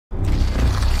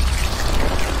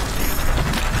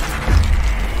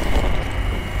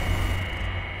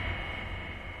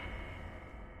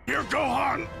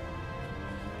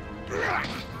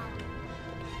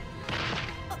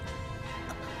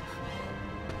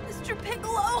Mr.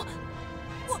 Piccolo?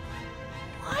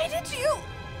 Why did you?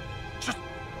 Just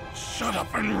shut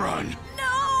up and run.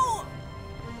 No!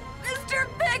 Mr.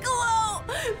 Piccolo!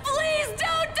 Please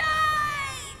don't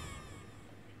die!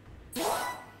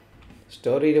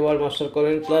 Story reward master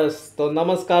Korean plus. तो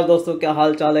नमस्कार दोस्तों, क्या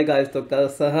हाल चाल है guys. तो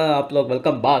कैसे हैं आप लोग।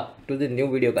 Welcome back to the new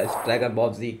video guys. Dragon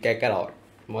ball जी कैकरॉट,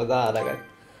 मज़ा आ रहा है गाइस।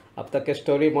 अब तक के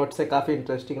स्टोरी मोड से काफ़ी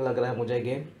इंटरेस्टिंग लग रहा है मुझे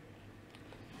गेम,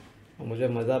 मुझे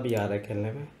मज़ा भी आ रहा है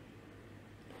खेलने में।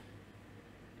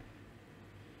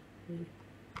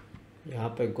 यहाँ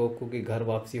पे गोकू की घर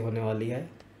वापसी होने वाली है।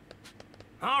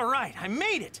 All right, I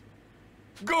made it.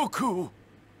 Goku!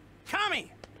 Kami!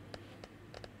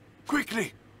 Quickly,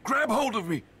 grab hold of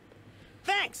me.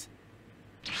 Thanks.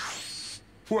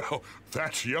 Well,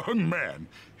 that young man,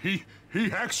 he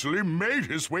actually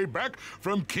made his way back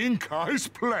from King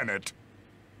Kai's planet.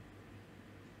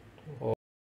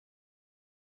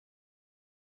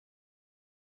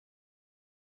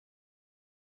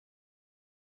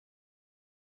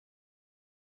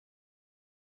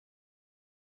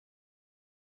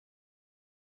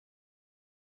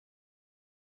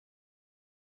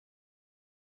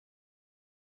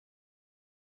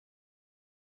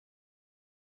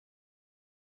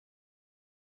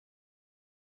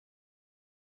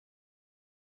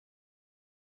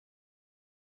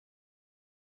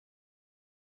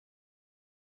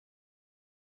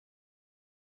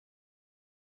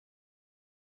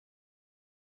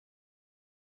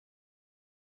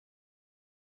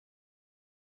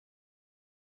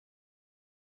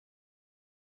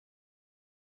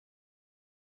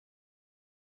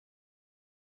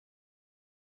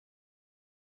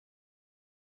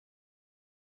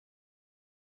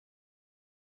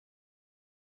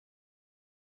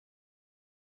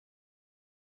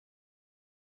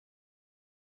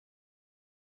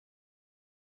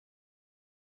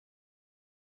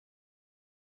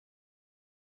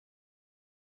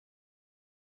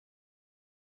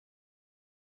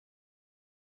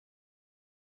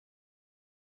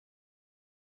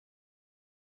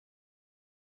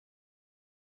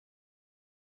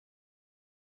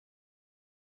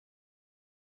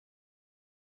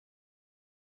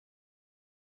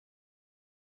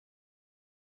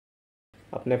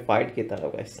 अपने फाइट की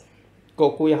तरफ गाइस।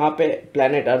 गोकू यहाँ पे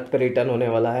प्लेनेट अर्थ पे return होने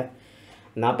वाला है।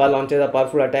 नापा launches a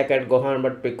powerful attack at Gohan,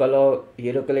 but Piccolo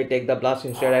heroically take the blast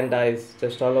instead and dies.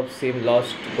 Just all of seem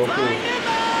lost. Goku.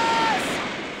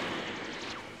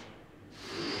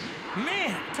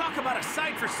 Man, talk about a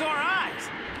sight for sore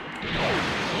eyes.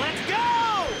 Let's go!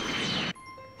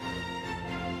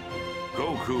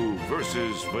 Goku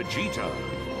versus Vegeta.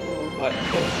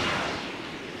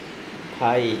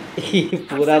 भाई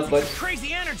पूरा Some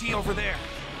crazy energy over there.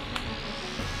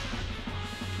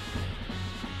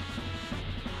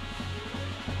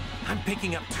 I'm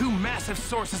picking up two massive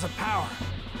sources of power.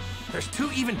 There's two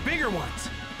even bigger ones,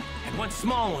 and one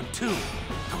small one too.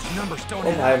 Those numbers don't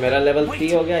add up. भाई मेरा level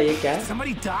 3 हो गया। ये क्या Did है?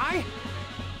 somebody die?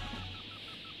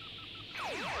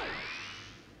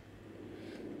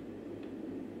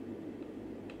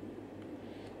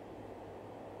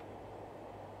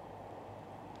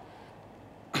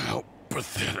 How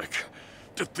pathetic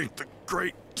to think the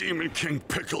great Demon King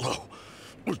Piccolo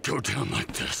would go down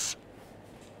like this.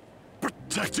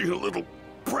 Protecting a little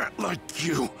brat like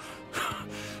you.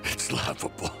 It's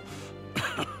laughable.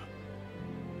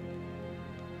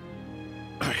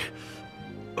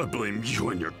 I blame you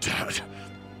and your dad.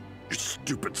 Your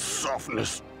stupid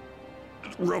softness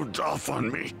rubbed off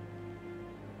on me.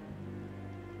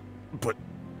 But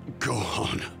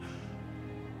Gohan,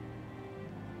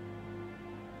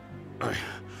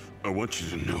 I want you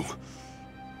to know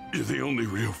you're the only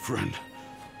real friend.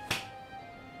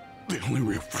 The only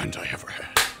real friend I ever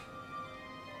had.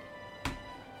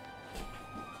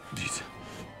 These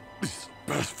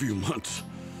past few months,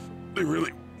 they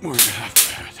really weren't half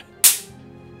bad.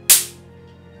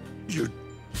 You'd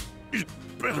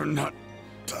better not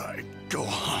die,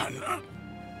 Gohan.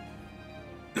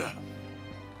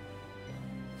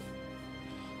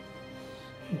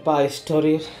 भाई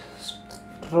story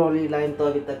line तो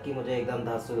अभी तक की मुझे एकदम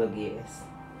धांसू लगी है।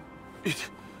 It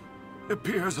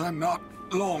appears I'm not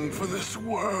long for this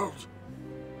world.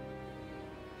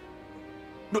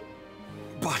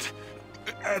 But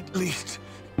at least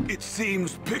it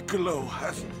seems Piccolo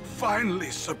has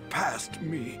finally surpassed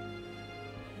me.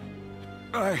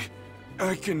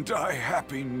 I can die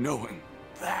happy knowing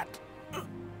that.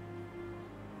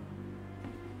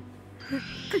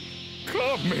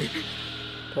 Kami.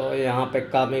 तो यहाँ पे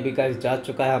कामी भी गाइस जा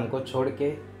चुका है हमको छोड़ के।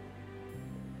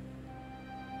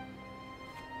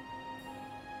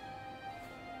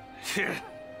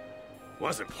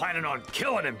 Wasn't planning on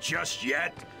killing him just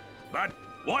yet. but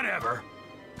whatever.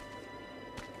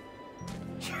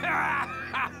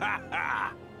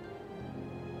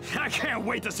 I can't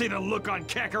wait to see the look on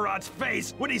Kakarot's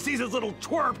face when he sees his little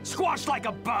twerp squashed like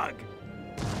a bug.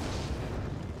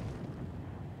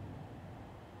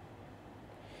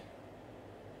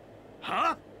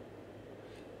 Huh?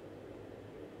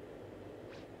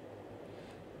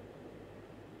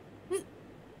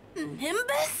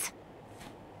 Nimbus?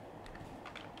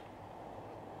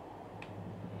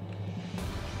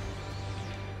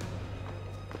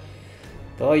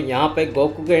 तो यहाँ पे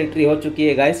Goku की entry हो चुकी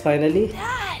है guys finally.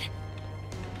 Dad!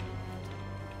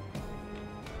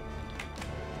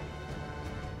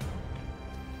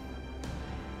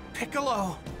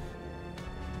 Piccolo,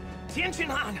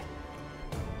 Tenshinhan,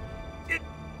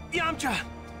 Yamcha,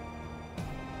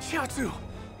 Shiatsu,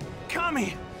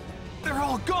 Kami, they're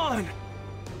all gone.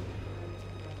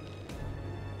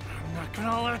 I'm not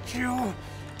gonna let you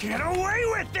get away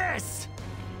with this!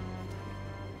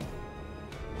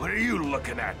 What are you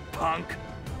looking at, punk?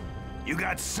 You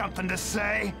got something to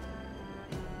say?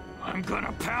 I'm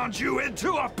gonna pound you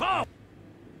into a pulp!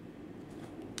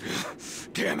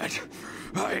 Damn it!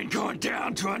 I ain't going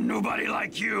down to a nobody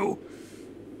like you!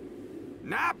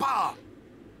 Nappa!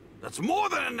 That's more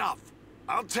than enough!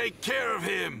 I'll take care of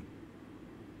him!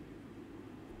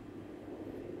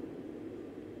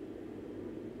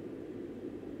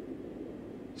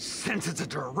 Since it's a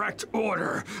direct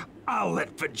order, I'll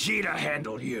let Vegeta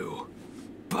handle you.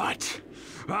 But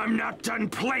I'm not done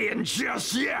playing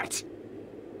just yet!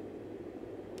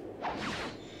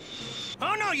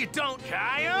 Oh no you don't,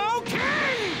 Kaioken!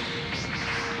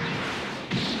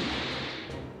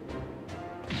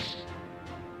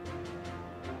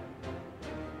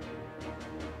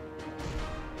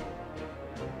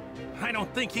 I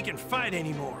don't think he can fight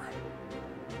anymore.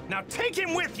 Now take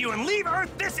him with you and leave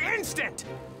Earth this instant!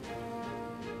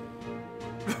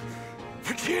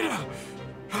 Vegeta!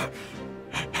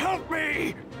 Help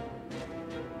me!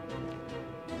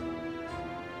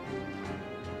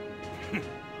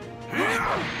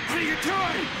 What are you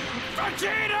doing?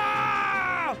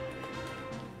 Vegeta!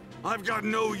 I've got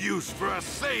no use for a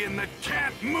Saiyan that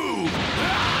can't move!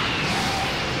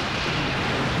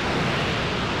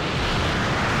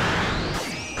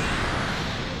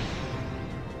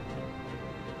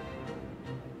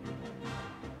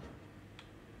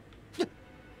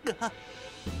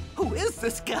 Who is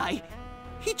this guy?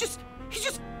 He just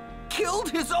killed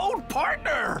his own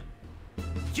partner!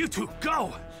 You two,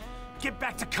 go! Get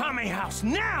back to Kame House,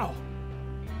 now!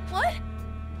 What?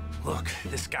 Look,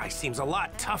 this guy seems a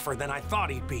lot tougher than I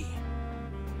thought he'd be.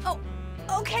 Oh,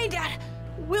 okay, Dad.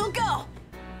 We'll go.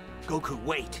 Goku,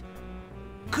 wait.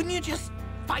 Couldn't you just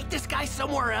fight this guy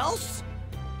somewhere else?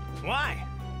 Why?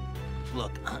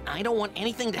 Look, I don't want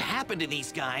anything to happen to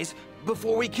these guys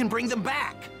before we can bring them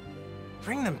back.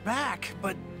 Bring them back?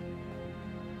 But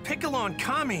Piccolo and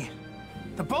Kami,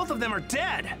 the both of them are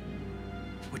dead.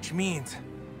 Which means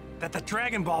that the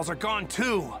Dragon Balls are gone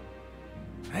too.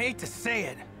 I hate to say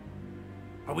it,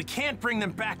 but we can't bring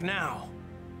them back now.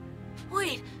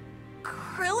 Wait,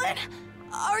 Krillin?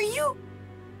 Are you...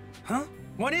 Huh?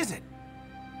 What is it?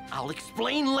 I'll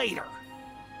explain later.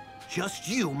 Just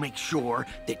you make sure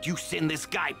that you send this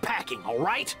guy packing, all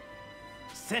right?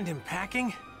 Send him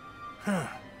packing? Huh.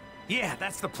 Yeah,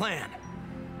 that's the plan.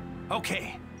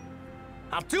 Okay.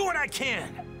 I'll do what I can.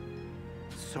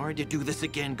 Sorry to do this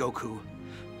again, Goku,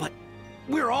 but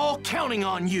we're all counting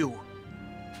on you.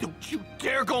 Don't you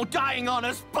dare go dying on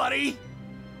us, buddy!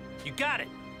 You got it.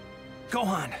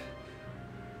 Gohan,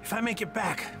 if I make it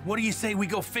back, what do you say we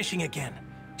go fishing again?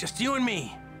 Just you and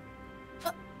me.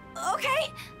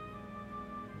 Okay.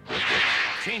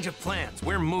 Change of plans.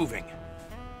 We're moving.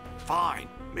 Fine.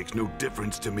 Makes no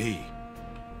difference to me.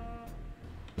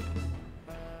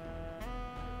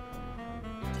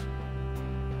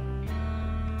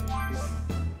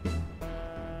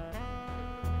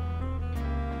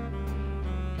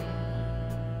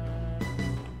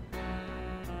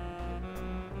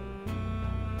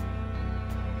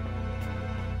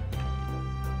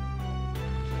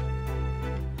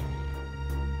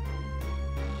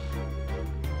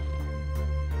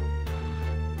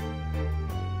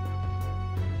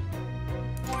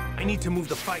 I need to move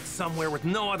the fight somewhere with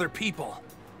no other people.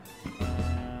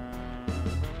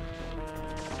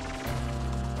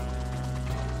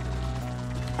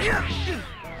 I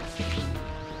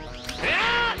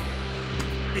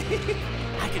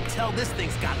can tell this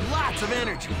thing's got lots of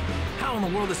energy. How in the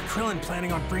world is Krillin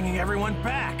planning on bringing everyone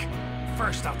back?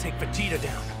 First, I'll take Vegeta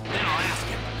down. Then I'll ask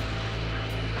him.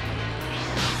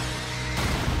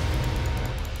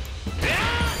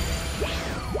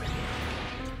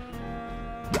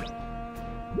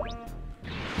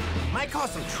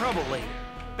 cause some trouble later.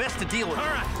 Best to deal with. All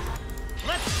right,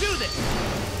 let's do this.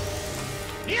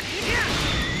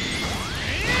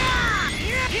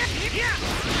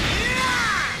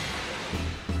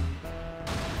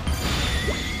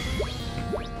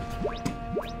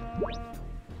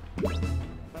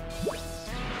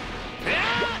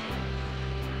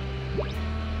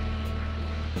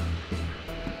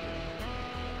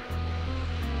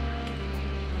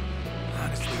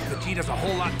 Honestly, Vegeta's a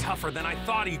whole lot tougher than I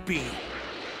thought he'd be.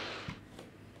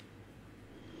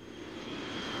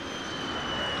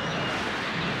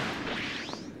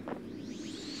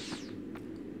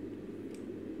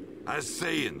 As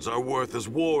Saiyans are worth as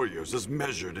warriors as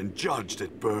measured and judged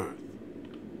at birth.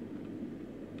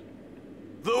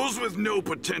 Those with no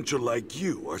potential like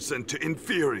you are sent to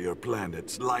inferior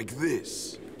planets like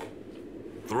this.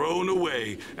 Thrown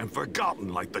away and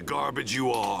forgotten like the garbage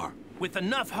you are. With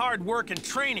enough hard work and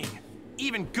training,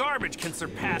 even garbage can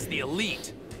surpass the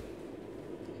elite.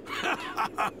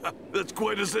 That's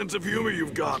quite a sense of humor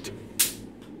you've got.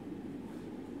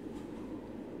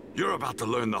 You're about to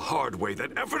learn the hard way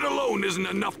that effort alone isn't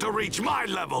enough to reach my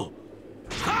level.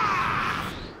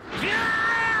 Ha!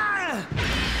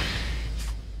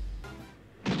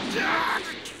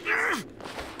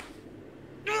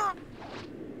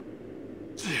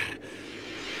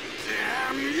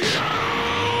 Damn you!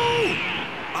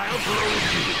 I'll blow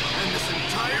you and this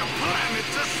entire planet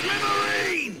to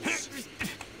smithereens!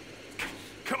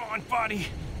 Come on, buddy.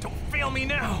 Don't fail me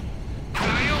now.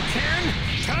 Kaioken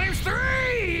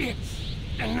 ×3!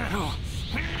 And now,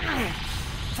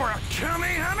 for a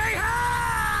Kamehameha!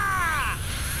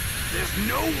 There's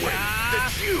no way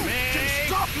that you can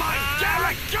stop my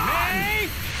Gallic gun!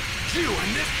 You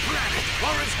and this planet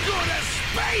are as good as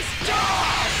space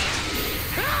dust!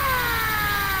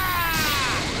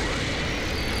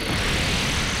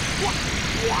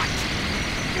 What?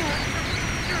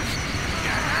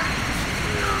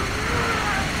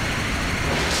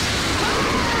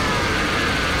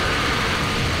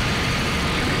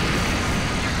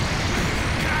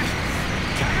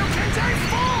 Kaioken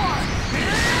 ×4!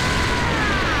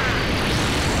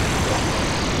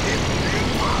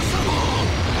 Impossible!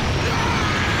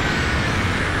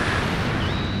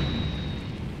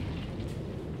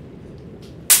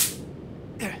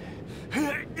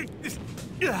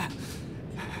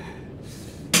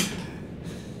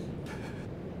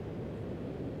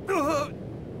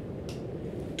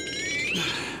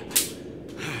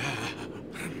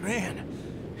 Man,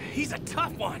 he's a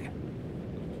tough one.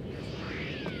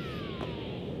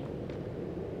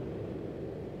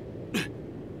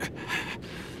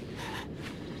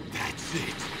 That's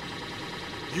it.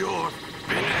 You're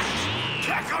finished,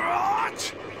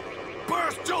 Kakarot!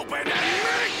 Burst open and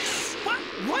mix!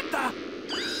 What the?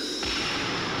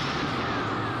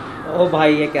 ओ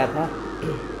भाई ये क्या था?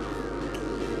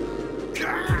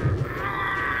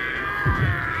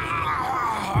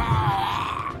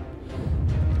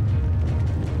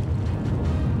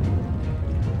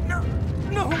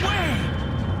 No way!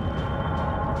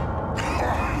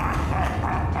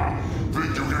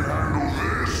 Think you can handle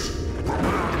this?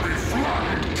 Prepare to be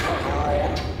flattened,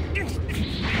 Kakarot!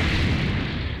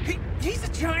 He's a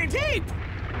giant ape!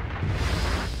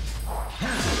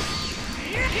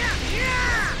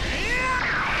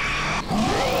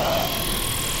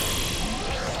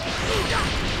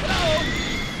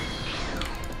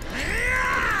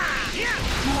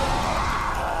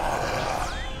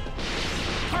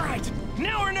 All right,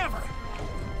 now or never.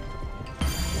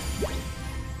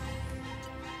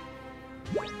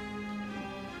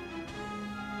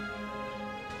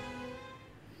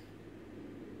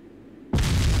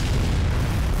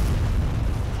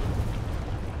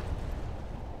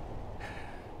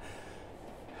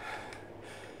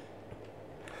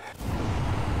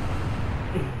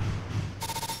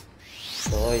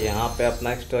 तो यहाँ पे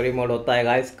अपना story mode होता है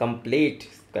गाइस कंप्लीट।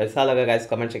 कैसा लगा गाइस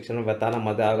कमेंट सेक्शन में बताना,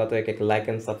 मज़ा आएगा तो एक लाइक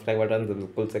एंड सब्सक्राइब बटन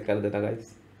बिल्कुल से कर देना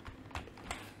गाइस।